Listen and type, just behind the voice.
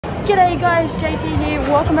G'day guys, JT here.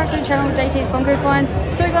 Welcome back to the channel, JT's Funko Finds.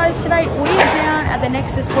 So guys, today we are down at the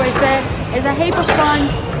Nexus Toy Fair. It's a heap of fun.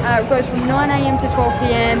 It goes from 9 AM to 12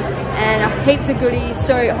 PM and heaps of goodies.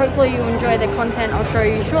 So hopefully you enjoy the content I'll show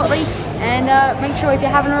you shortly. And make sure if you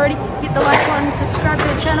haven't already, hit the like button, subscribe to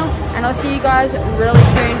the channel, and I'll see you guys really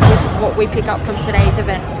soon with what we pick up from today's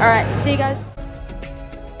event. Alright, see you guys.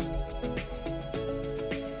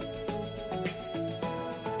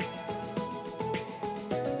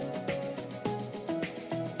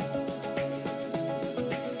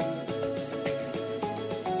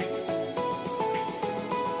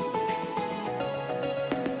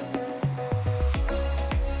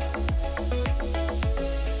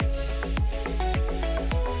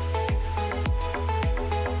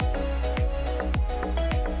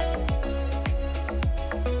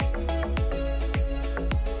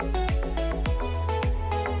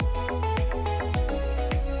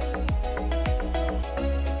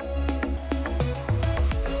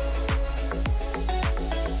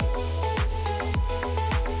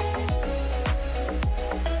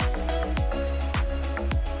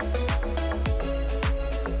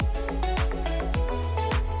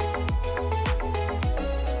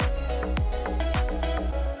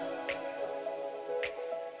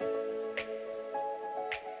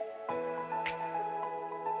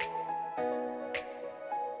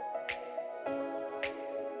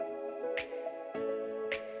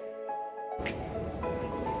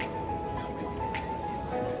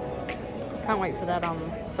 Can't wait for that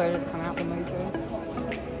soda to come out, the Mojo.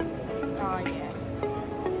 Oh yeah.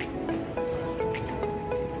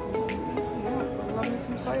 Yeah, love me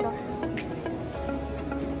some soda.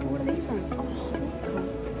 What are these ones? Oh, cool.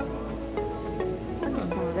 I've got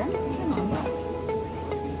some of them.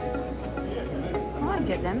 I might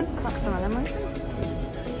get them, cut some of them open.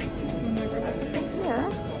 Yeah.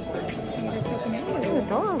 They're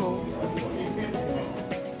adorable.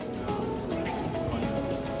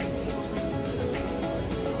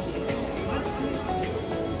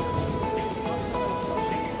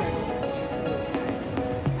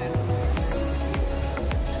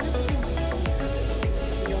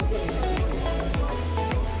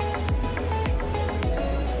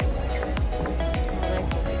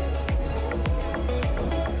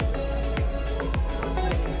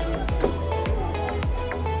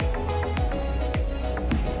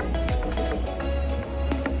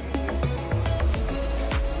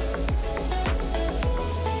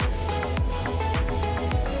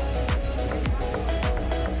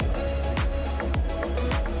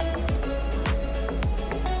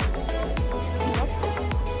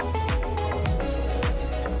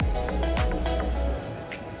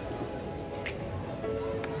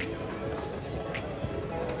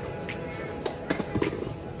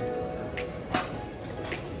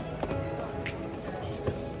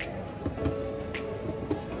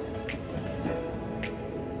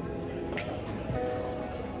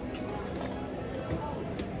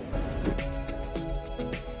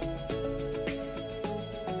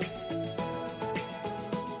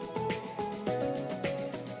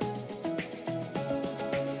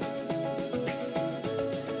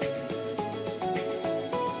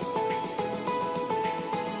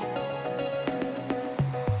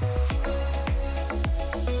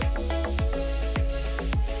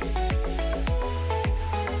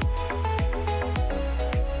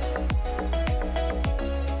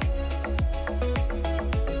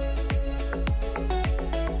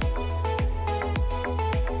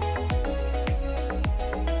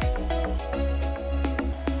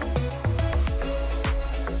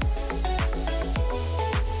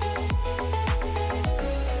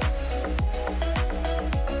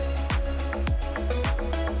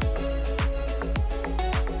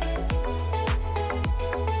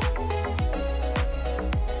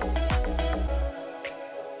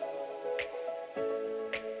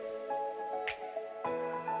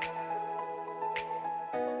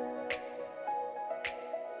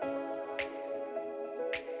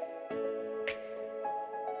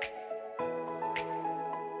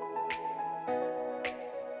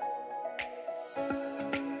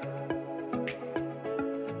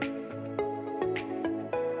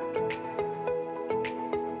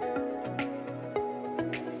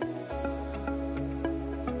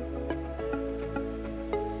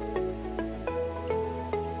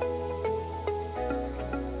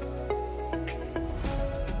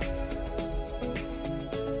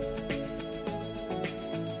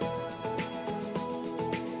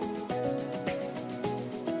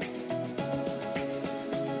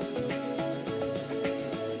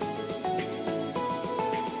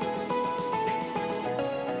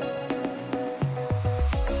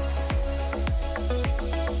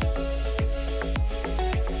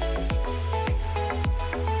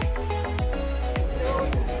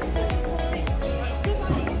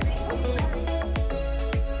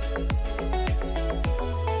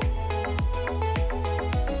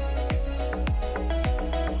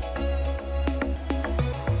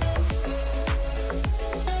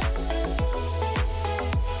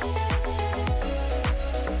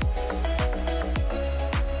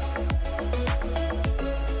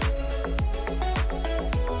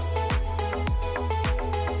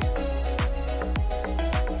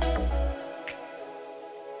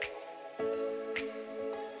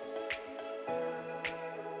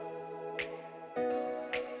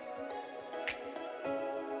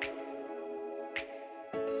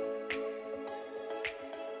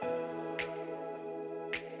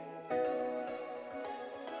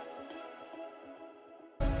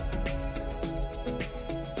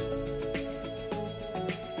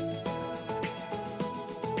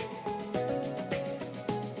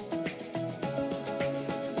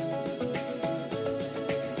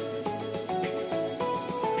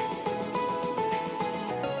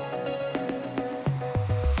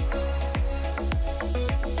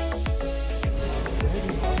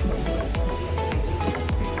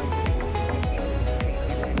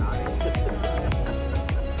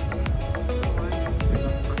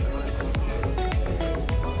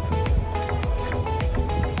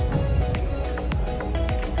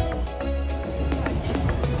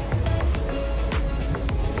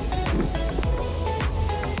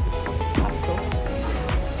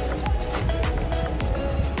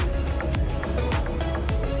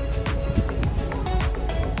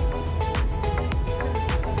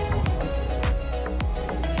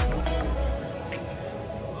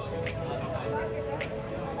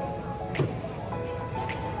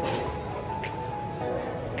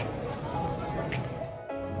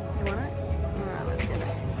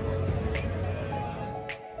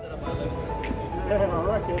 I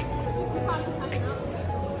reckon.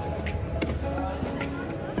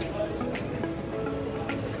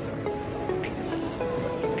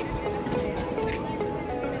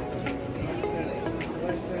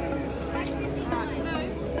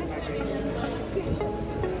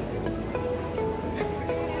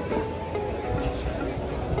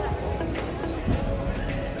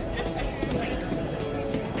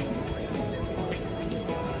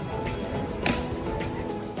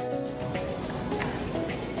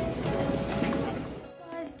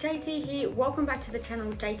 JT here, welcome back to the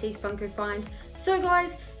channel JT's Funko Finds. So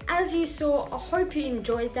guys, as you saw, I hope you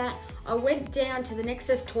enjoyed that. I went down to the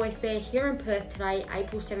Nexus Toy Fair here in Perth today,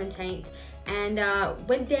 April 17th, and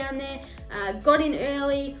went down there, got in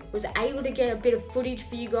early, was able to get a bit of footage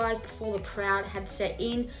for you guys before the crowd had set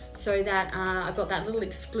in, so that I got that little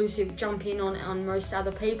exclusive jump in on most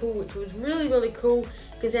other people, which was really cool,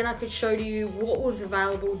 because then I could show you what was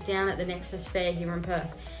available down at the Nexus Fair here in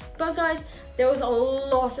Perth. But guys, there was a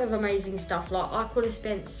lot of amazing stuff. Like, I could have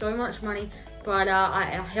spent so much money, but I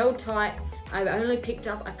held tight. I only picked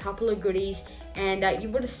up a couple of goodies, and you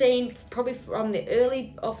would have seen probably from the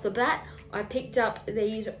early off the bat, I picked up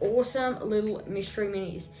these awesome little mystery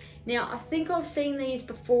minis. Now, I think I've seen these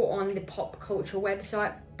before on the pop culture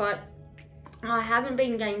website, but I haven't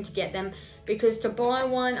been going to get them, because to buy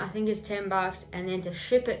one I think is 10 bucks, and then to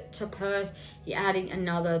ship it to Perth you're adding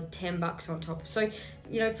another 10 bucks on top. So,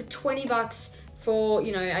 you know, for 20 bucks for,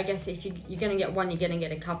 you know, I guess if you're gonna get one, you're gonna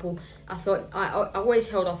get a couple. I thought, I always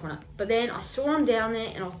held off on it, but then I saw them down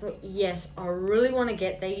there and I thought, yes, I really want to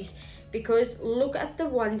get these, because look at the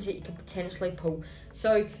ones that you could potentially pull.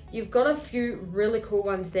 So you've got a few really cool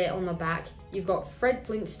ones there on the back. You've got Fred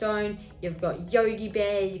Flintstone, you've got Yogi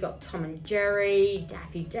Bear, you've got Tom and Jerry,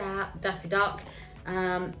 Daffy Duck.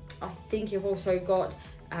 I think you've also got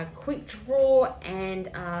Quick Draw and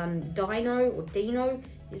Dino, or Dino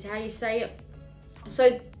is how you say it.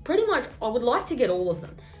 So pretty much I would like to get all of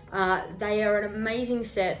them. They are an amazing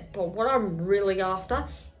set, but what I'm really after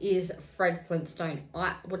is Fred Flintstone.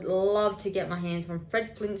 I would love to get my hands on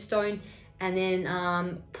Fred Flintstone, and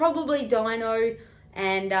then probably Dino,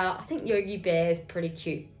 and I think Yogi Bear is pretty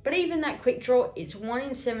cute. But even that Quick Draw, it's 1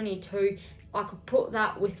 in 72. I could put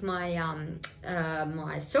that with my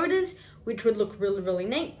my sodas, which would look really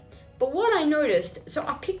neat. But what I noticed, so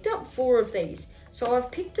I picked up 4 of these. So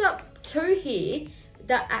I've picked up 2 here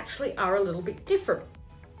that actually are a little bit different.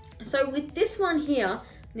 So with this one here,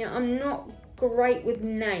 now I'm not great with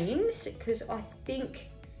names, because I think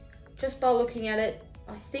just by looking at it,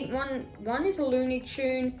 I think one is a Looney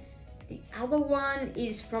Tune, the other one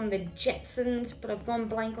is from the Jetsons, but I've gone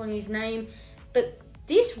blank on his name. But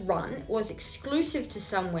this run was exclusive to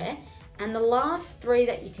somewhere, and the last 3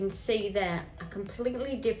 that you can see there are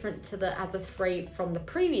completely different to the other 3 from the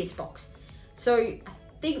previous box. So I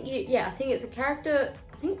think I think it's a character,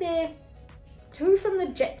 I think they're 2 from the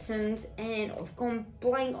Jetsons, and I've gone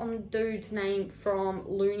blank on the dude's name from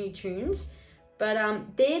Looney Tunes, but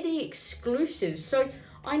they're the exclusives. So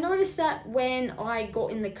I noticed that when I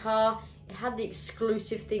got in the car, it had the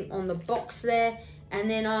exclusive thing on the box there, and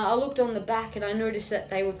then I looked on the back and I noticed that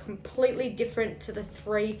they were completely different to the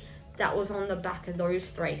 3 that was on the back of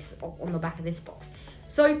those 3 on the back of this box.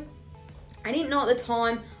 So I didn't know at the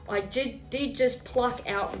time. I did just pluck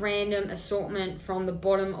out random assortment from the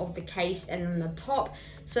bottom of the case and then the top.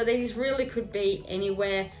 So these really could be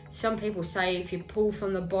anywhere. Some people say if you pull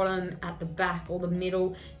from the bottom at the back or the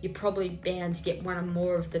middle, you're probably bound to get one or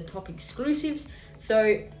more of the top exclusives.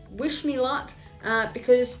 So wish me luck,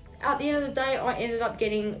 because at the end of the day, I ended up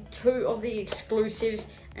getting 2 of the exclusives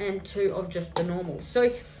and 2 of just the normals.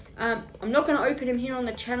 So I'm not going to open them here on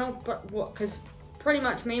the channel, but because pretty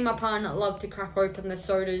much me and my partner love to crack open the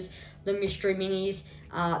sodas, the mystery minis,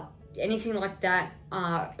 anything like that,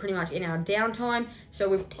 pretty much in our downtime. So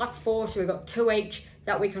we've plucked 4, so we've got 2 each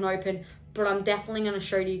that we can open. But I'm definitely going to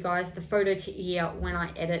show you guys the photo to here when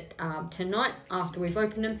I edit tonight after we've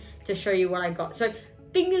opened them, to show you what I got. So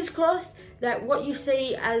fingers crossed that what you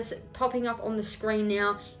see as popping up on the screen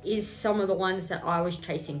now is some of the ones that I was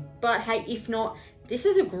chasing. But hey, if not, this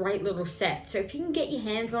is a great little set. So if you can get your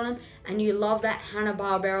hands on them and you love that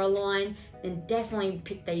Hanna-Barbera line, then definitely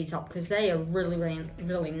pick these up, because they are really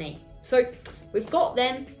neat. So we've got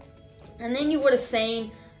them, and then you would have seen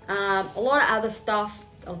a lot of other stuff.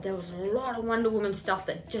 Oh, there was a lot of Wonder Woman stuff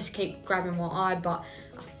that just keep grabbing my eye, but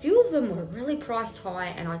a few of them were really priced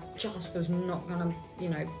high, and I just was not gonna, you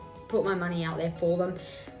know, put my money out there for them.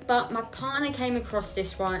 But my partner came across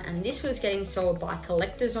this one, and this was getting sold by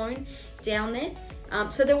Collector Zone down there.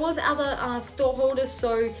 So there was other store holders,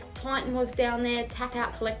 so Titan was down there, Tap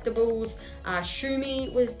Out Collectables,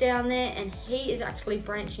 Shumi was down there, and he is actually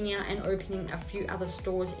branching out and opening a few other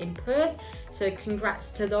stores in Perth. So congrats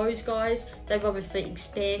to those guys. They've obviously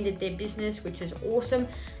expanded their business, which is awesome.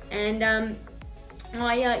 And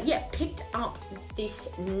I picked up this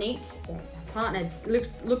neat, my partner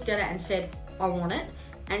looked at it and said, I want it.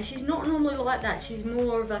 And she's not normally like that. She's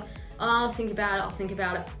more of a, I'll think about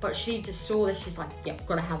it. But she just saw this, she's like, yep,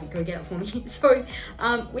 gotta have it, go get it for me. So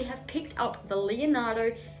we have picked up the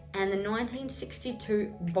Leonardo and the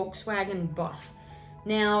 1962 Volkswagen bus.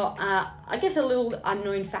 Now, I guess a little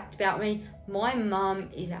unknown fact about me, my mum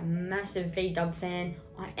is a massive VW fan.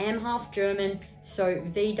 I am half German, so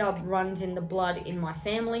VW runs in the blood in my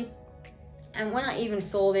family. And when I even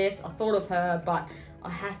saw this, I thought of her, but I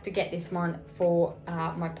have to get this one for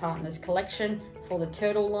my partner's collection for the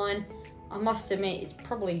turtle line. I must admit, it's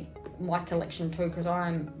probably my collection too, because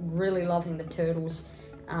I'm really loving the turtles,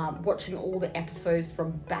 watching all the episodes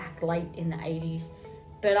from back late in the 80s.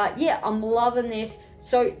 But yeah, I'm loving this.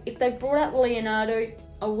 So if they brought out the Leonardo,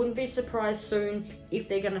 I wouldn't be surprised soon if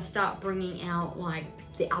they're going to start bringing out like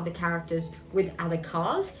the other characters with other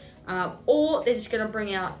cars, or they're just going to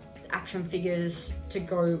bring out action figures to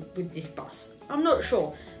go with this bus. I'm not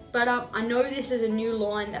sure, but I know this is a new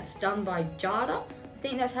line that's done by Jada. I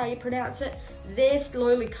think that's how you pronounce it. They're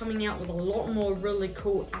slowly coming out with a lot more really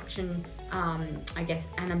cool action, I guess,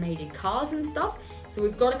 animated cars and stuff. So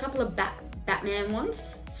we've got a couple of Batman ones.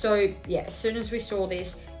 So yeah, as soon as we saw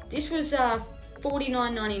this was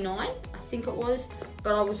 $49.99, I think it was,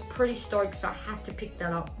 but I was pretty stoked, so I had to pick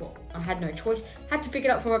that up. Well, I had no choice, had to pick it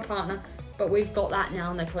up for my partner, but we've got that now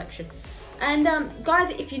in the collection. And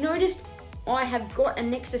guys, if you noticed, I have got a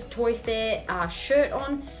Nexus Toy Fair shirt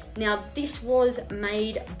on. Now this was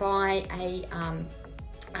made by a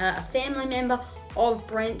family member of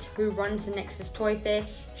Brent who runs the Nexus Toy Fair.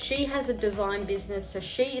 She has a design business, so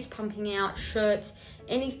she is pumping out shirts,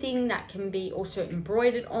 anything that can be also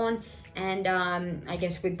embroidered on, and I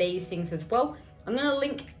guess with these things as well. I'm going to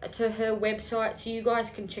link to her website so you guys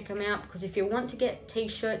can check them out, because if you want to get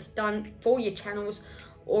t-shirts done for your channels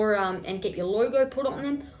or and get your logo put on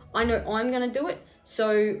them, I know I'm going to do it.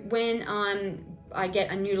 So when I get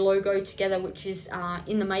a new logo together, which is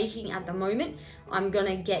in the making at the moment, I'm going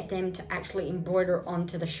to get them to actually embroider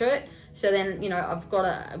onto the shirt. So then, you know, I've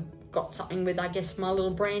got something with, I guess, my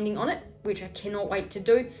little branding on it, which I cannot wait to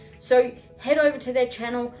do. So head over to their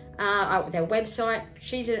channel, their website.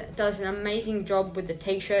 She does an amazing job with the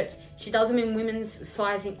t-shirts. She does them in women's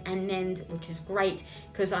sizing and men's, which is great,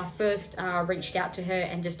 because I first reached out to her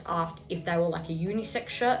and just asked if they were like a unisex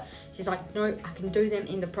shirt. She's like, no, I can do them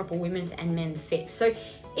in the proper women's and men's fit. So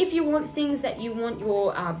if you want things that you want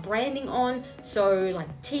your branding on, so like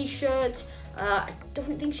t-shirts, I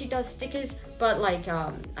don't think she does stickers, but like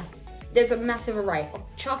there's a massive array. I'll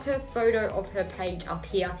chuck her photo of her page up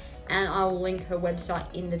here, and I'll link her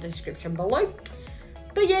website in the description below.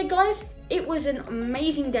 But yeah, guys, it was an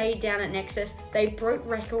amazing day down at Nexus. They broke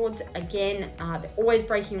records again. They're always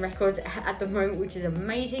breaking records at the moment, which is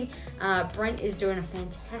amazing. Brent is doing a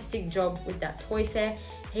fantastic job with that toy fair.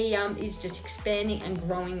 He is just expanding and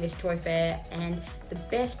growing this toy fair, and the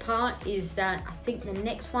best part is that I think the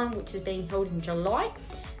next one, which is being held in July,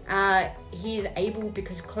 he is able,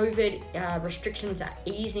 because COVID restrictions are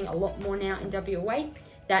easing a lot more now in WA,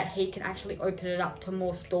 that he can actually open it up to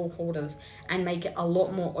more stall holders and make it a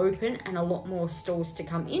lot more open and a lot more stalls to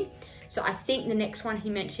come in. So I think the next one he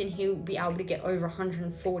mentioned, he'll be able to get over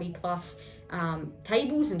 140 plus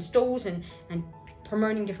tables and stalls and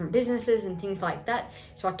promoting different businesses and things like that.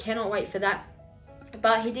 So I cannot wait for that.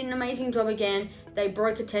 But he did an amazing job again. They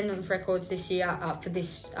broke attendance records this year for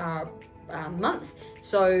this month.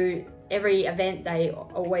 So every event, they are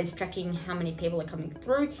always tracking how many people are coming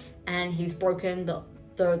through, and he's broken the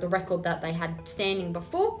record that they had standing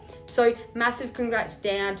before. So massive congrats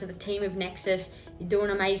down to the team of Nexus. You're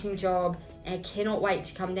doing an amazing job, and I cannot wait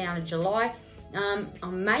to come down in July. I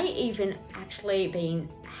may even actually be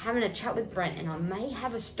having a chat with Brent, and I may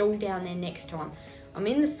have a stall down there next time. I'm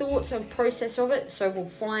in the thoughts and process of it, so we'll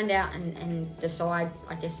find out and decide,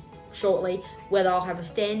 I guess, shortly whether I'll have a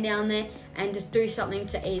stand down there and just do something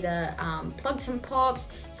to either plug some pops,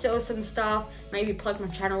 sell some stuff, maybe plug my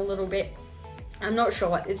channel a little bit. I'm not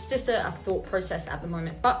sure. It's just a thought process at the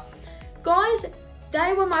moment. But guys,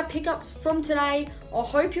 they were my pickups from today. I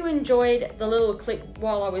hope you enjoyed the little clip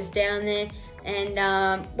while I was down there. And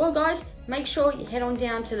well guys, make sure you head on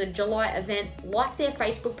down to the July event, like their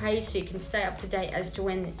Facebook page so you can stay up to date as to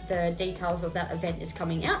when the details of that event is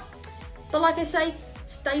coming out. But like I say,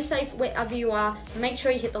 Stay safe wherever you are. Make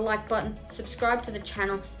sure you hit the like button, subscribe to the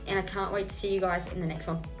channel, and I can't wait to see you guys in the next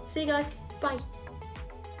one. See you guys. Bye.